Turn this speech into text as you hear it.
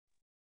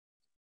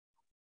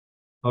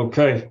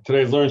Okay,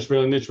 today's learning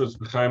Shmuel Nishwas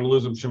B'chaim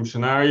Luzim Shem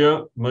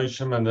Shanaria,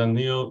 Moshe and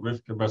Daniel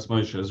Rivka Bas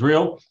Moshe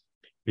Israel.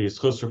 He's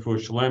Chusra for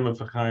Shalema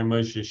for Chaim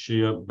Moshe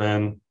Shia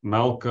Ben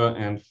Malka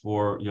and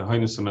for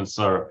Yehonasim and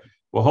Sarah.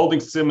 We're holding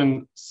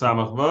Siman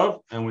Samach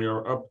Vav and we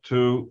are up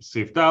to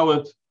Sief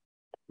Dalet.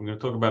 We're going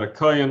to talk about a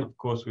Kayan. Of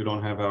course, we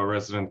don't have our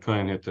resident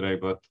Kayan here today,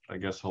 but I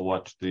guess he'll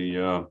watch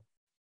the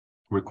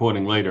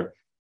recording later.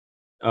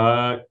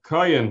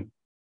 Kayan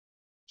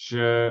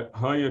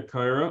Shehaya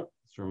Kaira.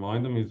 Let's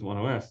remind him he's the one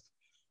who asked.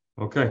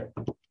 Okay.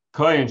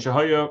 Kayan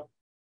Shehaya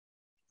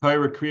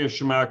Hilchos Kri'as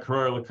Shema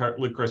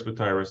Likros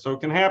B'Torah. So it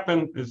can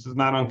happen. This is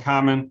not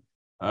uncommon.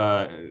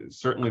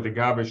 Certainly the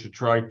Gabbai should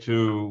try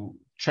to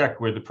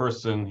check where the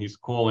person he's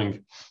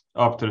calling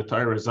up to the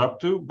Torah is up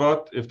to.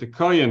 But if the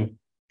Kayan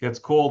gets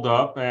called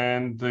up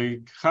and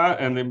the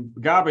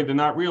Gabbai did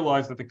not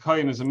realize that the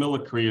Kayan is a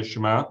Hilchos Kri'as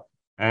Shema,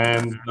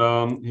 and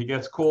he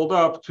gets called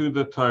up to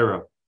the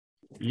Torah.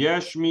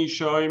 Yesh mi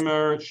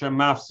shomer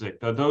shemafsik.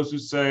 There are those who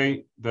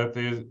say that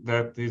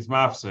he's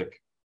mafsik.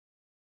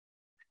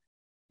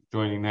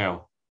 Joining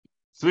now.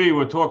 Svi,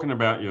 we're talking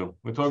about you.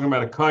 We're talking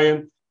about a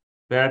Kayan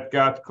that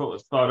got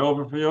start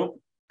over for you.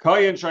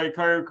 Kayan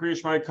shayikayr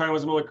kriyishma. Kayan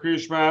was a Hilchos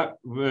Kri'as Shema.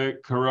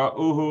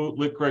 Karauhu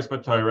likros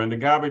b'Torah. And the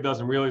Gabbai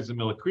doesn't realize the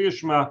Hilchos Kri'as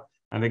Shema,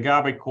 and the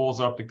Gabbai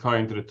calls up the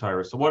Kayan to the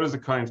Torah. So what is the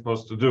Kayan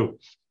supposed to do?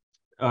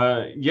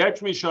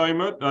 Yechmi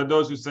Shomer,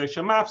 those who say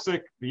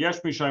Shemafsik, the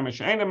Yeshmi Shomer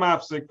She'ena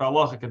Mafsik, the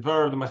Halacha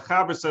Kedvar, the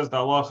Mechaber says the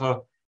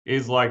Halacha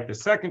is like the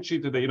second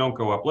sheet that you don't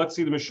go up. Let's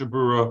see the Mishnah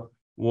Berurah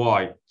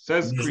why.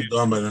 Says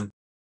Kriya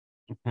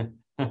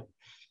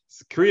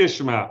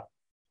Shema.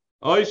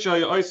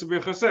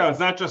 It's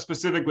not just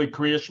specifically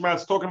Kriya Shema,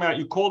 it's talking about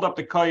you called up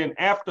the Kayan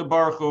after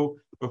Baruch Hu,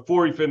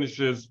 before he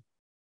finishes,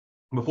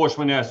 before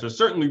Shemini Esrei.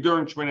 Certainly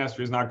during Shemini Esrei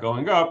he's not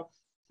going up,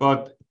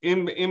 but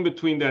in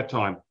between that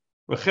time.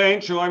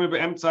 There's no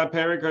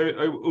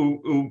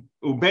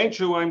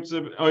difference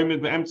in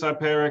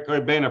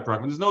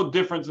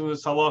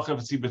this halacha if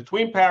it's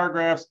between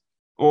paragraphs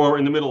or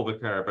in the middle of the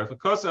paragraph.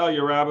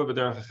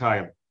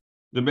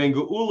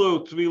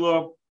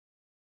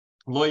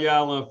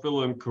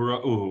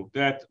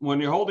 That when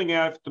you're holding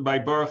after by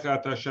Baruch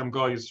At Hashem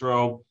Gal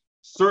Yisrael,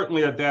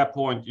 certainly at that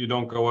point you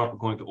don't go up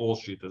according to all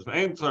shitas.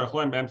 During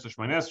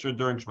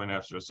Shemini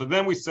Esrei. So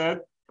then we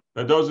said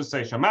that those who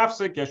say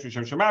Shamafsik, Yesh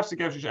Mishem Shamafsik,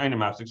 Yesh Mishem Ein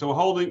Mafsik. So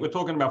we're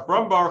talking about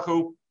from Baruch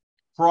Hu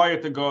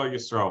prior to Gal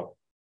Yisrael.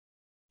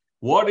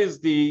 What is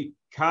the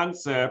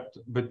concept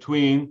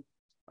between,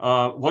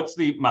 what's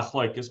the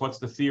machlokes? What's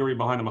the theory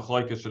behind the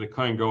machlokes? Should the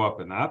Kohen go up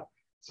or not?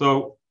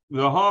 So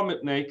the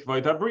Hamitnei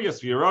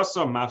Kvaitabrias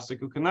Virasa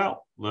Mafsik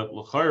Ukanal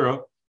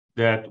L'Chayra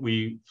that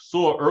we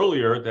saw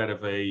earlier that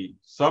if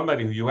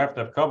somebody who you have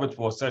to have covered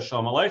for says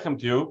Shalom Aleichem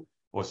to you,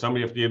 or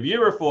somebody you have to give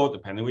yira for,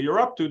 depending where you're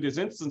up to, there's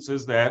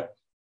instances that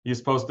you're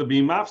supposed to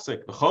be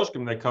mafsik. The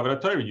choshkim, they covered a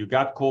Torah. You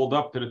got called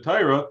up to the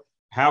Torah.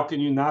 How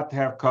can you not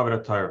have covered a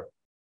Torah?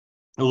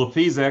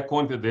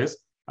 According to this,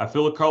 I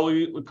feel a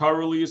karuli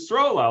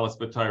Yisrael alis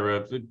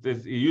b'Torah.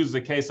 He uses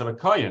the case of a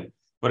Kayan,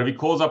 but if he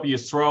calls up a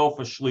Yisrael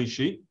for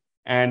shlishi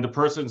and the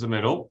person's in the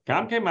middle,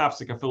 kam ke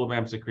mafsik I feel of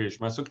Hilchos Kri'as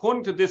Shema. So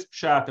according to this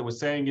pshat that we're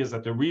saying is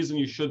that the reason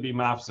you should be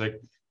mafsik,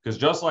 because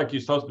just like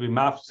you're supposed to be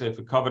mafsik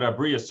for covered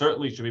abriya,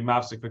 certainly you should be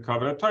mafsik for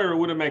covered Torah. It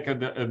wouldn't make a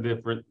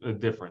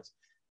difference.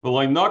 It's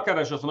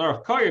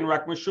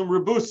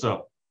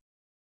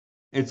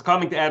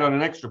coming to add on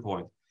an extra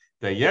point.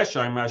 The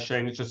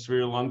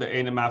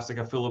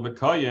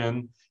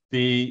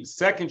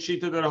second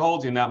shita that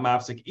holds you not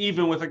mafsik,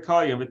 even with a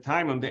kayan, with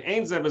time it's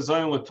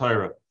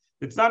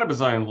not a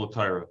bezayin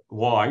l'Torah.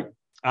 Why?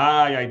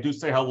 I do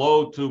say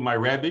hello to my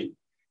Rebbe,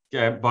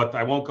 but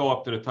I won't go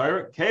up to the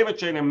Torah.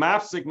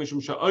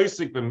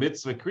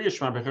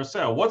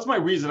 What's my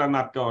reason I'm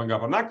not going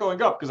up? I'm not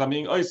going up because I'm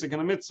being oisik in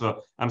a mitzvah.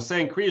 I'm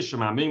saying Kri'as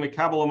Shema. I'm being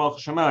mekabel malch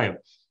shemayim.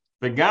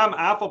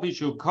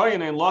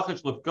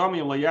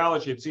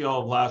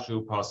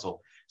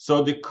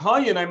 So the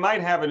Kayan, I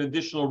might have an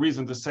additional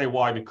reason to say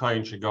why the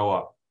Kayan should go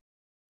up.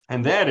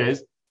 And that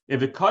is, if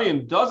the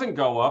Kayan doesn't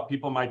go up,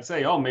 people might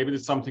say, oh, maybe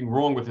there's something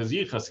wrong with his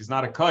yichas. He's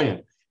not a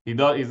Kayan. He's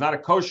not a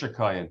kosher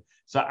Kayan.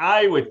 So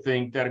I would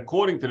think that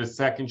according to the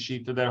second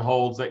sheet that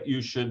holds that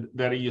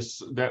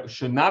that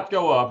should not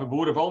go up, if we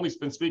would have only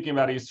been speaking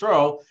about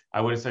Yisrael,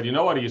 I would have said, you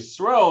know what,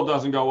 Yisrael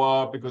doesn't go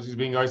up because he's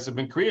being Yosef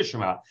ben Kriya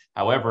Shema.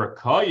 However, a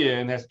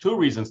Kayan has two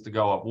reasons to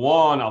go up.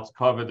 One, I'll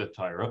cover the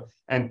Torah,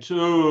 and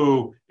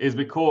two is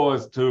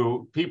because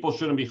people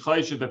shouldn't be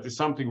chayshid that there's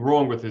something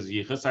wrong with his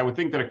yichus. I would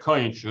think that a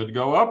Kayan should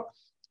go up.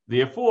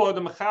 Therefore,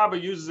 the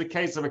Mechaber uses a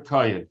case of a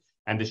Kayan,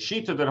 and the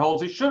shita that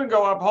holds he shouldn't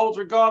go up holds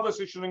regardless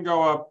he shouldn't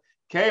go up.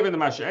 Kevin the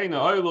Masha Eina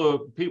Oila,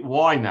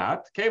 why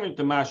not? Kevin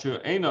the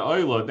Masha Eina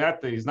Oila,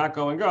 that he's not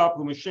going up.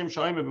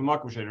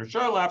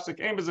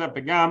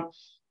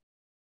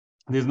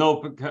 There's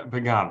no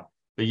pegam.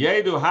 The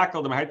Yedu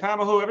Hakal the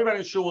Mahaitamahu, everybody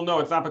in Shul will know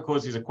it's not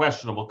because he's a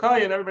questionable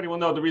Kayan. Everybody will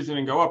know the reason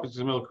he didn't go up is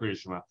the Hilchos Kri'as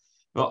Shema.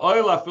 So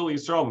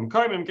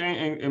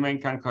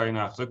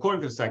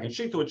according to the second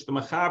sheet, which the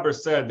Mechaber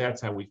said,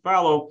 that's how we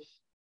follow.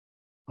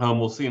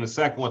 We'll see in a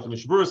second what the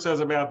Mishabura says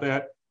about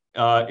that.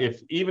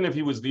 Even if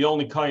he was the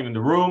only kohen in the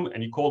room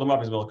and you called him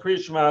up as Hilchos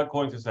Kri'as Shema,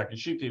 according to the second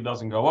sheet, he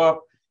doesn't go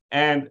up,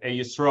 and a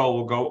Yisrael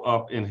will go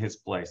up in his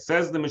place.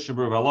 Says the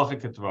Mishabura,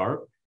 V'alocha ketvar,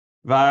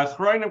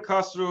 v'achroinim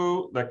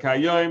kasru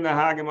l'kayoyim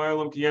nahagim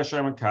olam ki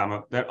yeshem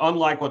kama. That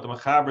unlike what the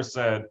Mechaber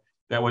said,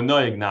 that we're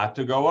noyig not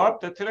to go up,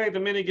 that today the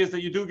minig is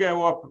that you do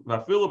go up.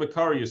 V'afilu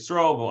b'kari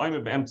Yisrael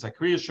v'oimim b'emtza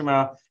Kri'as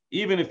Shema,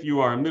 even if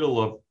you are in the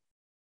middle of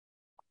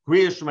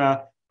Kri'as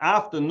Shema.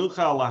 After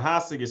Nuchal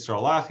Lahasig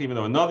Yisrael, even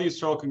though another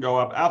Yisrael can go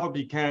up, Alpha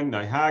Bikan,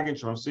 Nahagin,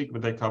 Shem Sik,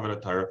 but they cover the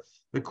Torah.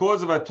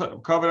 Because of a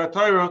cover the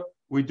Torah,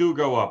 we do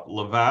go up.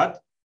 Levad,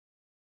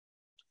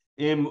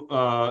 Im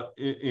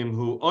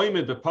who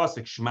oimid the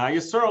pasuk Shema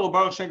Yisrael,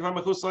 Baruch Shem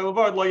Mechus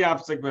Levad, Lo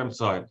Yapsik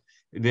V'Emsayim.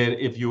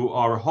 That if you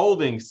are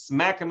holding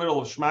smack in the middle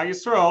of Shema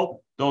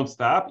Yisrael, don't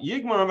stop.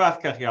 Yigmar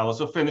V'Achkach Yala.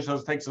 So finish.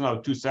 It takes another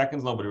 2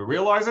 seconds. Nobody will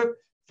realize it.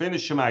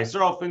 Finish Shema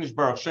Yisrael, finish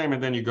Baruch Shem,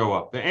 and then you go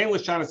up. The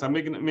English Shanis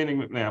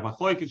meaning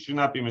Machloikit should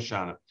not be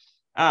Mashana.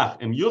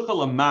 Im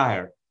Yuchal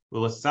Amaher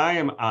will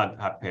asayim ad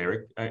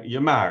haperik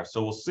Yamar.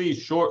 So we'll see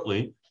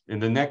shortly in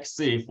the next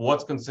Sief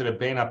what's considered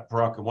Bein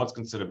HaParak and what's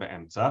considered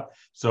Be'emtza.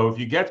 So if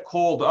you get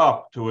called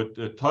up to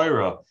a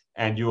Torah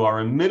and you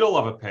are in the middle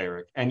of a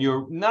perik and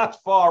you're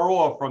not far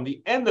off from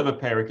the end of a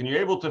perik and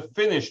you're able to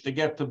finish to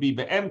get to be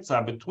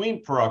Be'emtza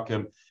between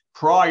Parakim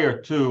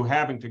prior to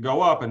having to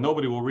go up and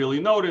nobody will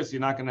really notice,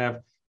 you're not going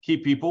to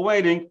keep people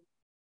waiting,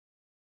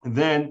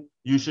 then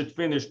you should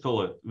finish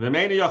Tullah.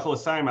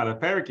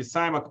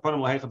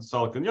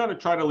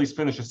 Try to at least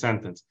finish a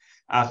sentence.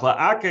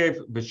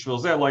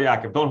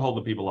 Don't hold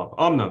the people up.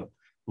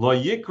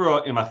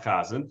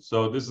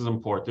 So this is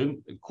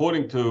important.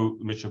 According to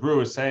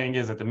Mishabru, is saying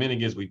is that the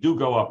minig is we do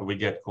go up and we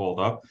get called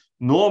up.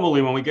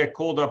 Normally, when we get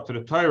called up to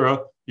the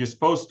Torah, you're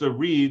supposed to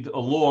read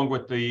along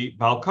with the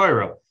Bal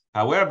Kaira.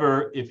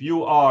 However, if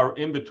you are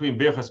in between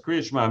Hilchos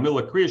Kri'as Shema and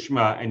Milah Kri'as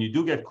Shema and you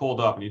do get called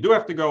up and you do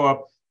have to go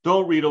up,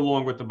 don't read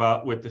along with the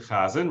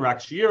Chazan.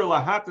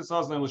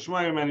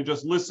 And you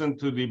just listen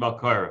to the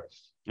Balkaira.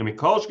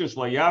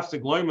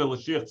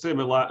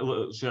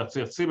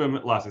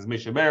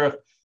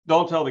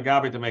 Don't tell the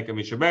Gabi to make a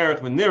Mishaberach.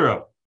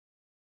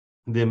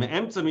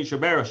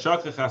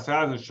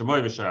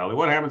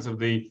 What happens if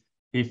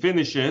he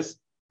finishes?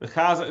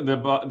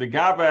 The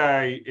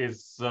Gabe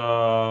is,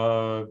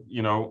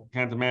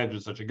 can't imagine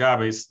such a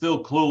Gabe, is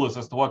still clueless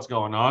as to what's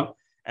going on.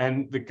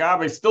 And the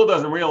Gabe still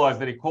doesn't realize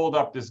that he called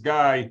up this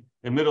guy in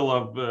the middle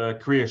of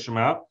Kri'as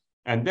Shema.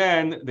 And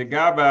then the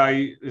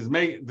Gabe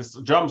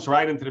jumps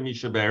right into the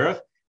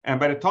Mishaberach. And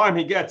by the time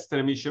he gets to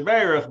the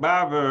Mishaberach,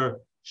 Baver,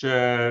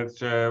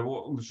 so-and-so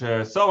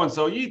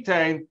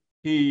Yitain,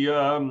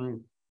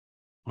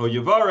 or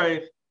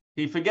Yevarech,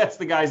 he forgets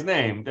the guy's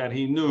name that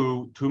he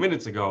knew 2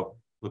 minutes ago.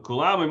 Because the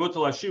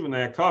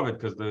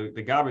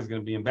Gabi is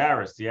going to be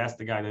embarrassed. He asked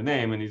the guy the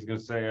name, and he's going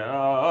to say,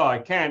 "Oh, I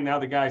can't." Now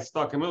the guy's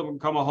stuck. And it'll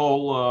become a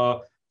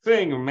whole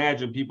thing.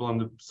 Imagine people on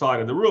the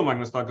side of the room are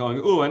going to start going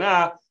ooh and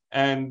ah,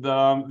 and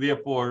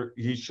therefore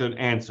he should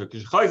answer.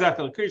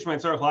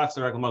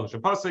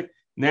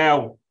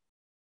 Now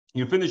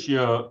you finish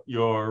your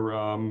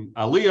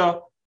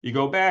aliyah. You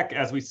go back,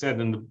 as we said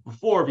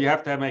before. If you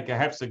have to make a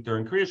hefsek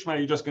during Kri'as Shema,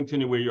 you just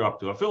continue where you're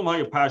up to. A film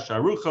pasha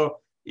arucha.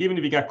 Even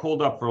if you got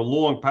called up for a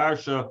long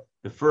parsha,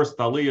 the first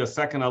aliyah,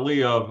 second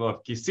aliyah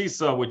of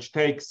Kisisa, which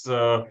makes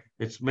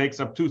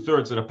up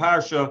 2/3 of the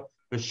parsha,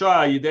 the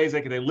Shah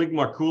Yidezek de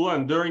Ligmar Kula,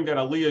 and during that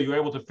aliyah, you're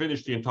able to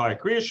finish the entire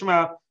Kri'as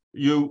Shema.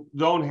 You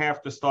don't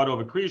have to start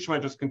over Kri'as Shema,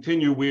 just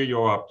continue where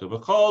you're up to. So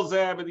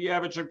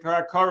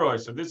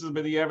this is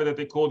the Evid that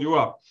they called you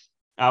up.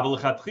 The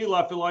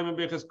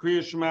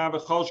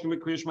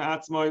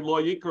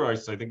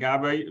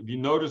Gabe, if you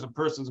notice a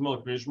person's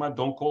Milk Kri'as Shema,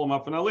 don't call him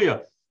up an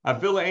aliyah. If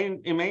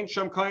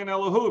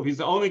he's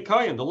the only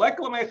kain, people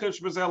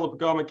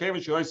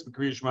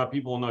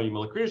will know you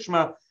Millah Kri'as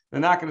Shema.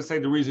 They're not going to say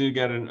the reason you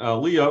get an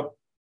aliyah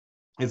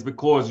is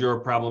because you're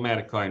a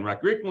problematic kain. Call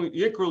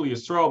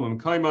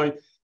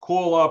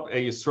up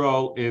a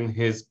Yisrael in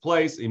his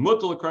place. The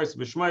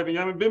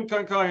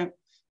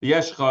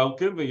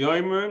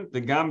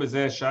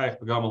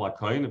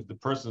if the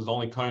person is the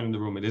only kain in the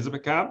room, it is a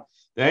bekam.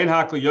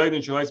 Not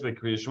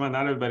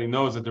everybody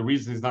knows that the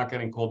reason he's not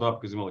getting called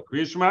up because he's Millah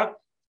Kri'as Shema.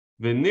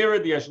 So he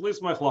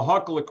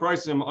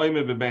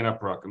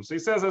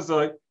says,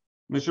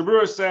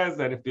 Mishabura says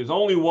that if there's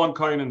only one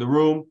kohen in the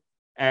room,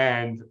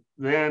 and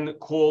then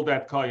call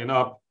that kohen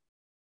up,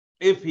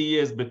 if he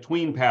is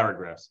between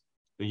paragraphs.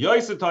 The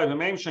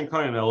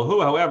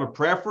however,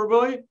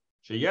 preferably,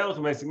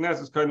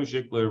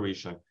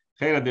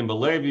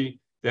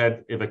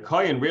 that if a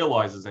kohen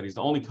realizes that he's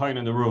the only kohen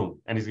in the room,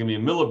 and he's going to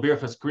be a Milah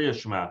Birchas Kri'as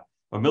Shema,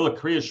 or Milah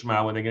Kri'as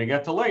Shema, when they're going to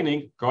get to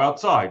laning, go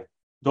outside.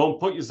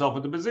 Don't put yourself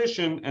in the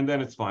position, and then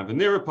it's fine. The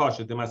nearer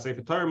pasha, what happens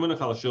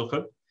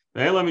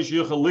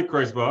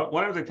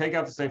if they take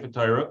out the Sefer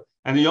Torah,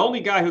 and the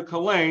only guy who can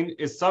lane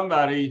is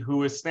somebody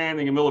who is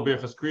standing in Milah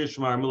Birchas Kri'as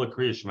Shema or Milah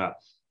Kri'as Shema.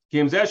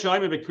 When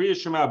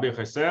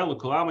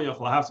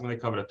they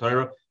cover the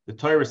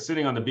Torah is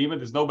sitting on the bima,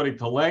 there's nobody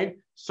to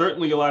lane,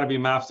 certainly you're allowed to be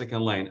mafsik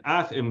and lane.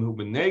 Ach im hu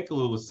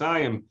benekelu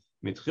l'sayim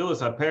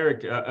mitchilas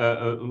haperik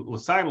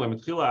l'sayim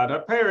lemitchila ad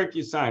haperik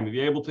yisayim. If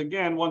you're able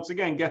to once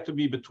again, get to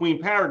be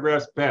between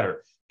paragraphs,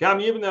 better. Gam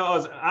even though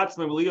as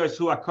atzmim liyos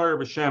hu akar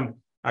b'shem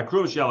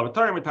akrum shel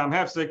v'tarim mitam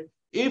hefsik.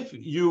 If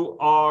you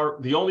are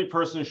the only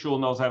person in shul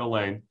knows how to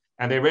lane,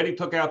 and they already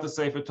took out the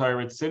Sefer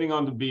Torah, it's sitting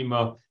on the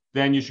bima,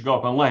 then you should go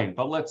up and lane.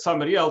 But let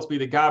somebody else be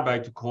the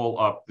gabbai to call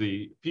up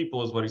the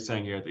people, is what he's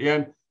saying here at the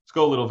end. Let's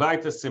go a little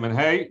weiter. Siman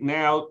hey.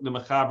 Now the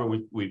mechaber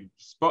we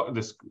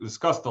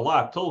discussed a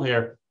lot till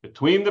here,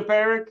 between the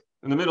parak,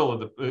 in the middle of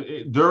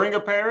the during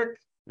a parak,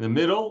 in the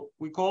middle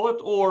we call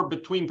it, or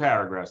between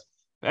paragraphs.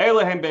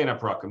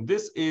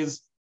 This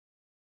is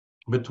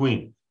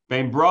between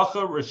bein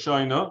bracha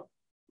rishona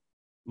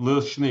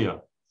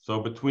l'shniya. So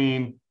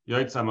between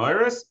Yotz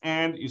HaMoiris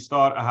and you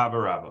start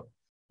Ahava Rabbah.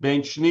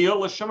 Bein shniya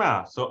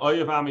l'shema. So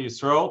Oyev Am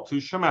Yisrael to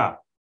Shema.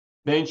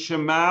 Bein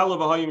Shema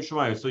l'vahayim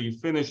Shema. So you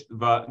finish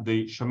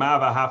the Shema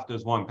v'hafta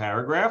is one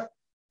paragraph,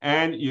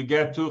 and you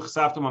get to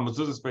Chsaftam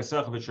HaMezuzas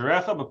Beisecha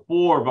V'Sharecha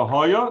before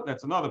Vahaya.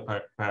 That's another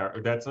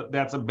paragraph.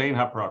 That's a Bein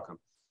HaPrakim.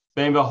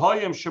 Bein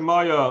Vahayim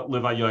Shemaya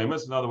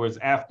l'vayoymas. In other words,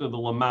 after the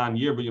Laman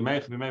Yir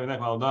B'Yomech B'Mei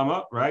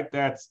V'Nech, right?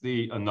 That's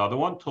the another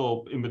one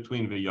till in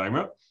between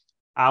V'Yoyma.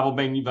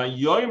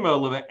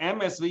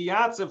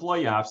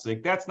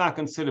 That's not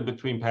considered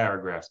between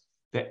paragraphs.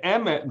 The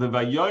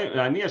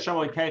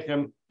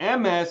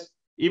emes,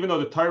 even though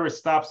the Torah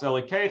stops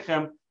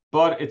elikechem,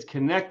 but it's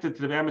connected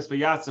to the emes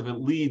v'yatzev,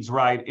 it leads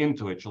right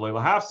into it. You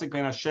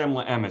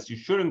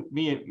shouldn't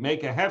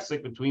make a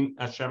hefsek between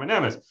Hashem and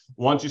emes.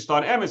 Once you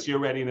start emes, you're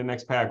already in the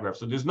next paragraph.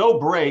 So there's no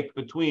break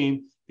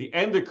between the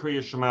end of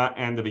Kri'as Shema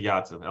and the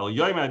v'yatzev.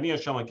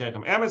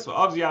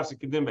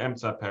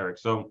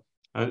 So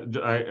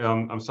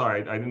I'm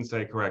sorry, I didn't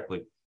say it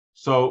correctly.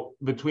 So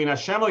between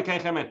Hashem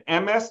Lekechem and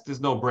Emes,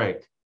 there's no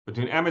break.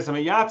 Between Emes and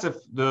Yatzev,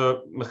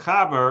 the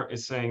Mechaber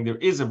is saying there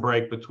is a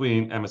break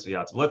between Emes and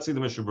Yatzev. Let's see the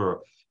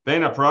Mishabura.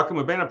 Bein HaPrakim,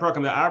 with Bein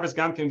HaPrakim, the Arvis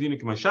Gam Kem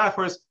Dinik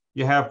Mashachars,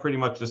 you have pretty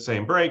much the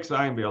same breaks. Lo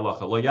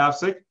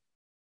Yafsik.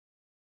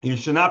 You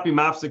should not be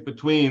mafsik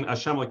between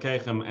Hashem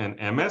Lekechem and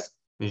Emes.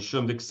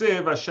 Mishum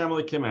Diksiv Hashem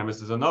Lekim Emes.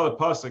 There's another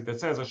pasuk that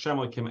says Hashem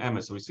Lekim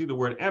Emes. So we see the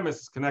word Emes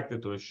is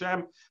connected to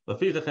Hashem.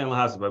 That's even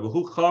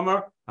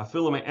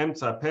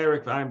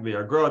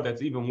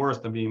worse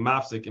than being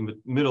mafsik in the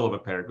middle of a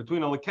parak.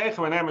 Between a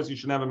Lekechem and Emes, you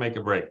should never make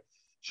a break.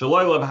 You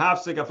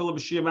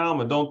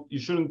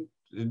shouldn't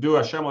do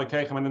Hashem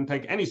Lekechem and then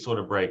take any sort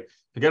of break.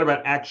 Forget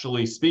about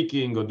actually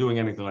speaking or doing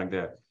anything like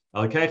that.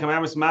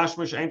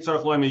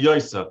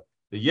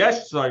 The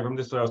yesh side from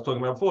this what I was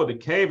talking about before, the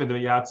cave and the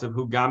yatzev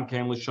who gam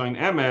came l'shoin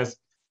emes,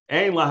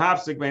 ein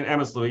lahafsik bein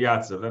emes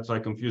l'yatzev. That's why I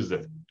confused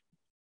it.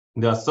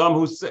 There are some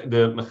who say,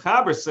 the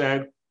Mechaber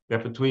said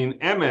that between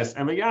emes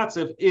and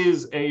yatzev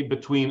is a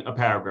between a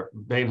paragraph,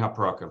 bein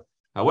haprakim.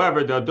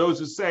 However, there are those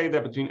who say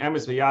that between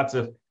emes and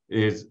yatzev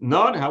is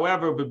none.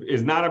 However,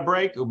 is not a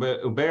break.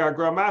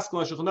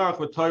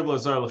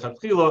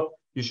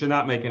 You should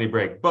not make any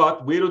break.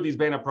 But where do these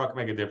bein haprakim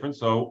make a difference?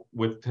 So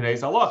with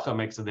today's halacha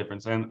makes a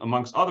difference, and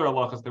amongst other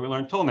halachas that we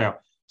learned till now.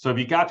 So if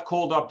you got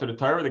called up to the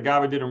Torah, the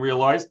Gabbai didn't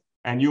realize,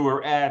 and you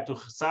were at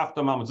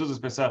Chsaftam HaMezuzas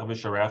Beisecha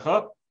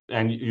V'Sharecha,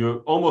 and you're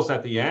almost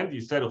at the end, you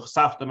said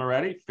Chsaftam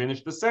already,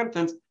 finish the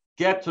sentence,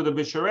 get to the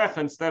V'Sharecha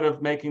instead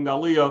of making the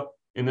aliyah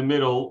in the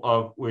middle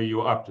of where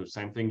you're up to.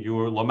 Same thing, you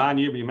were Laman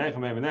Yir B'Yomech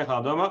B'Mei V'Nech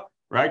Adama,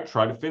 right?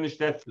 Try to finish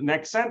that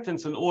next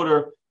sentence in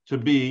order to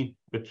be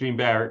between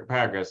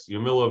paragraphs. You're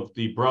in the middle of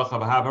the bracha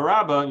of Ahava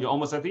Rabbah, you're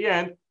almost at the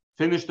end,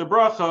 finish the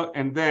bracha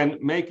and then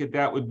make it.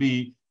 That would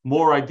be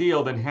more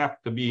ideal than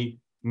have to be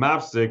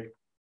mafsik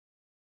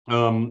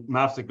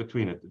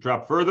between it. To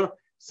drop further,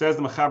 says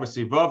the Mechaber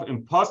Sivav,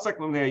 in Pasak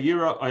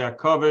L'Ne'ayira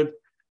Ayakovid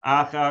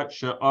Acha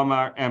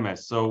She'omar Emes.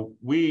 So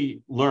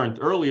we learned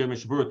earlier,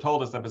 Mishabura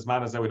told us that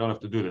Bisman is that we don't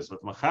have to do this.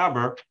 But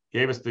Mechaber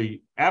gave us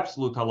the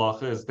absolute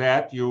halacha is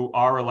that you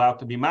are allowed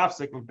to be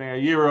mafsik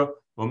L'Ne'ayira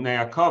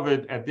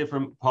covered at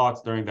different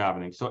parts during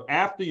davening. So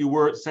after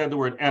you said the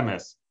word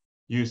emes,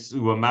 you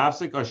were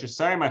mafsik or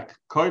shesayim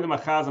koydem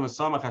achazim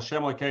esamach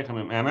Hashem lekechem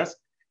im emes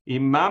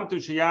imam tu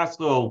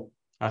sheyaskol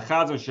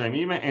achazim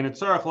shemime and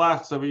etzarach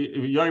lachsav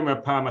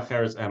yoymer pam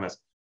acheres emes.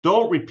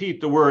 Don't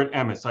repeat the word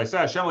emes. So I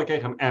said Hashem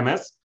lekechem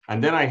emes,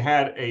 and then I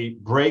had a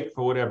break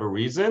for whatever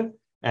reason,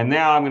 and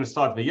now I'm going to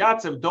start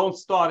v'yatzev. Don't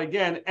start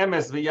again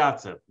emes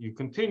v'yatzev. You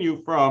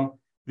continue from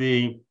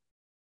the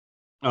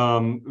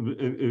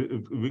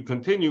we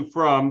continue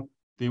from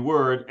the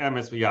word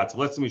emes v'yatzev.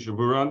 Let's see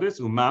Mishabura on this.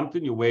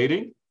 Umamtin, you're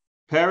waiting.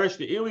 Perish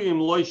the ilium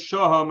loy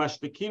shoha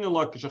mashtekina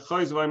lo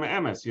k'shachayz v'ayma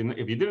emes.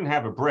 If you didn't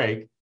have a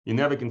break, you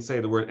never can say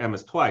the word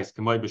emes twice.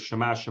 K'moy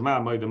b'shema shema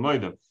moydem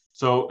moydem.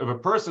 So if a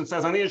person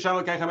says I need a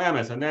Hashem lekechem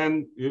emes, and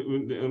then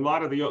a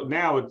lot of the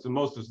now it's in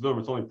most of the Siddurim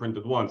it's only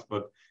printed once,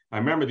 but I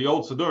remember the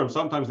old Siddurim,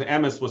 sometimes the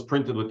emes was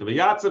printed with the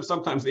v'yatzev,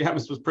 sometimes the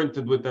emes was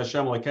printed with the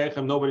Hashem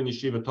lekechem. Nobody in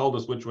yeshiva told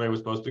us which way we're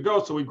supposed to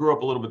go, so we grew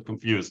up a little bit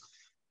confused.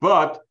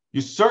 But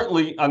you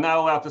certainly are not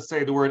allowed to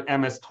say the word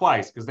emes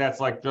twice, because that's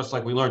like just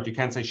like we learned, you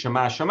can't say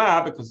shema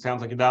shema because it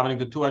sounds like you're davening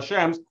to two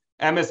Hashems,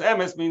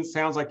 Emes means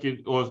sounds like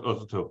you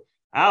also too.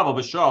 Aval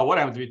b'shah, what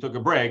happens if you took a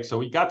break? So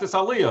we got this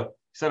aliyah. He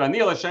said,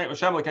 Anil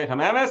Hashem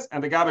l'keichem emes,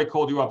 and the Gabe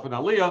called you up for an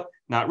aliyah,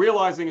 not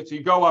realizing it. So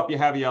you go up, you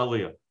have your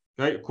aliyah.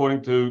 Okay,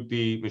 according to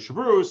the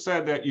Mishabru,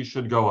 said that you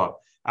should go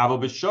up.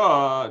 Aval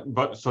b'shah,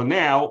 but so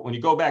now when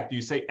you go back, do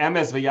you say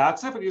emes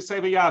v'yatzif or do you say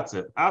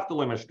v'yatzif? After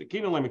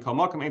lemeshtikina lemikol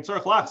makom ein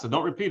tzarich lachsa.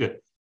 Don't repeat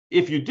it.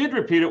 If you did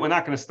repeat it, we're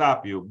not going to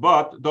stop you,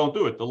 but don't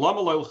do it. The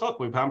lama lo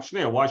l'chakli pam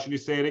shnei. Why should you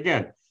say it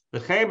again?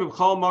 Whenever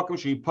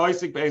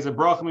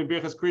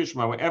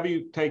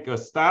you take a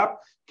stop,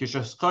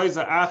 just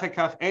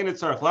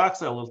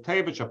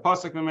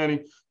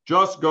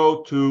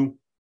go to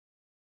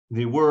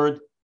the word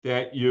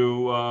that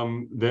you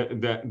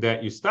that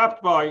you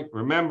stopped by.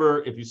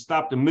 Remember, if you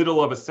stop the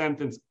middle of a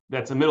sentence,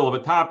 that's the middle of a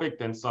topic,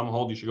 then some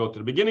hold you should go to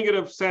the beginning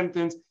of the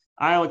sentence.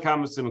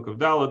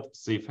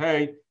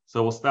 Sief.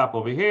 So we'll stop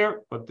over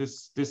here. But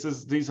these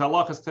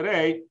halachas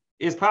today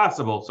is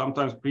possible.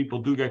 Sometimes people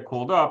do get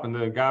called up and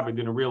the Gabi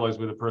didn't realize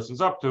where the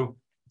person's up to.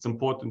 It's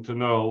important to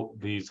know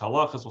these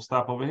halachas. We'll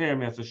stop over here.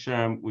 May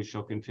Hashem, we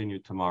shall continue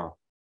tomorrow.